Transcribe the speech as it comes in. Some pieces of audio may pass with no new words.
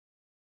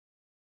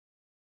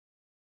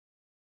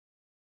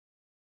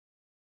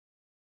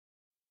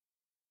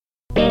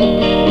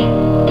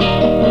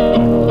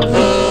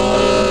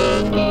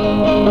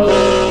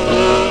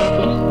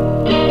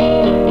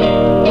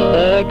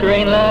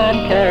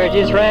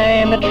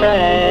behind the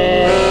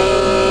track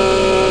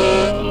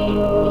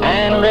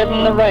and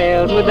ripping the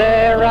rails with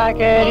their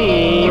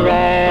rackety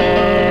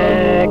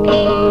rack.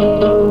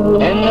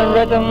 In the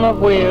rhythm of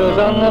wheels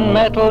on the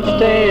metal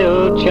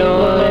steel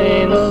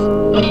joints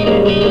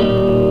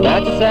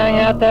that sang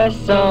out their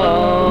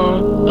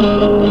song,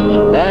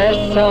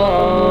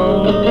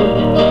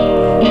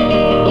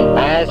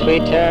 as we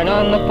turn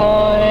on the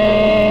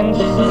points.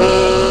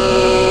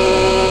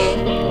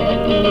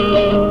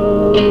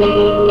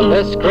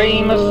 The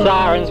scream of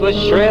sirens was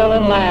shrill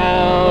and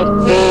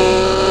loud,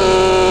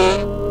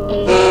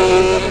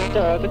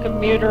 disturbed the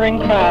commutering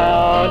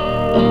crowd,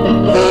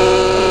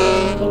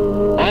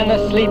 and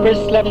the sleepers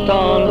slept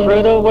on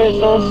through the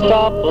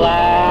whistle-stop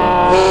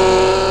blast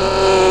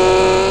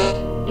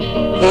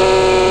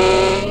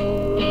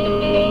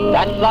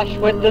that flushed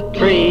with the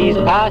trees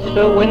past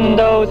the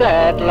windows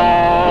at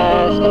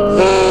last.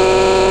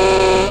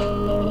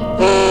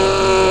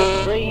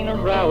 The green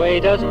of railway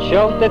dust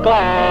choked the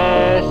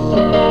glass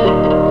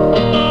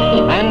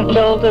and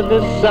filtered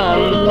the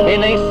sun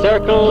in a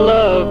circle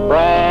of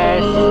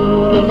brass.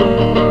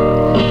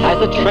 As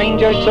the train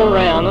jerked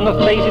around on the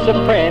faces of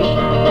print,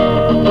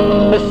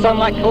 the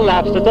sunlight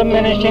collapsed, a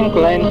diminishing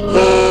glint.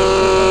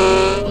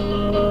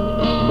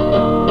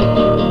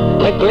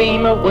 The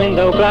gleam of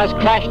window glass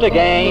crashed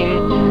again,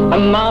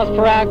 and miles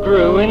per hour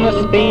grew in the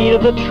speed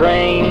of the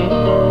train,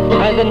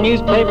 as the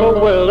newspaper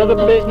world of the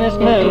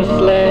businessmen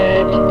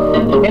slept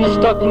in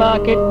stock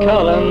market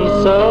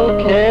columns so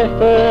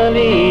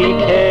carefully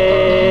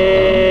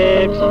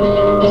kept,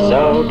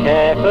 so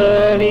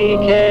carefully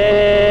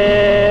kept.